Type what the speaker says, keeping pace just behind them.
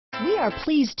We are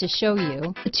pleased to show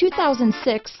you the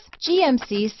 2006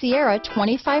 GMC Sierra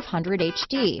 2500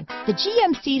 HD. The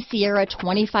GMC Sierra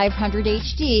 2500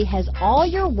 HD has all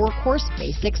your workhorse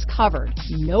basics covered.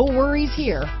 No worries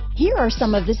here. Here are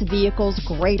some of this vehicle's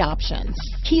great options: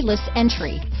 keyless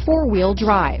entry, four-wheel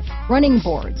drive, running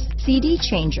boards, CD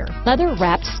changer,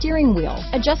 leather-wrapped steering wheel,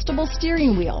 adjustable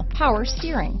steering wheel, power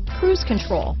steering, cruise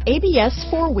control, ABS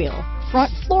four-wheel,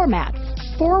 front floor mats,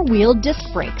 four-wheel disc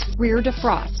brakes, rear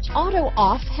defrost,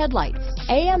 auto-off headlights,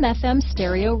 AM/FM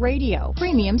stereo radio,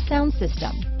 premium sound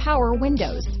system, power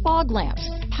windows, fog lamps,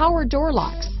 power door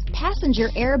locks, passenger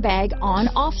airbag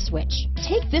on/off switch.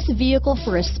 Take this vehicle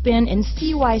for a spin and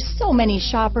see why so many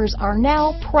shoppers are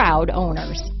now proud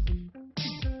owners.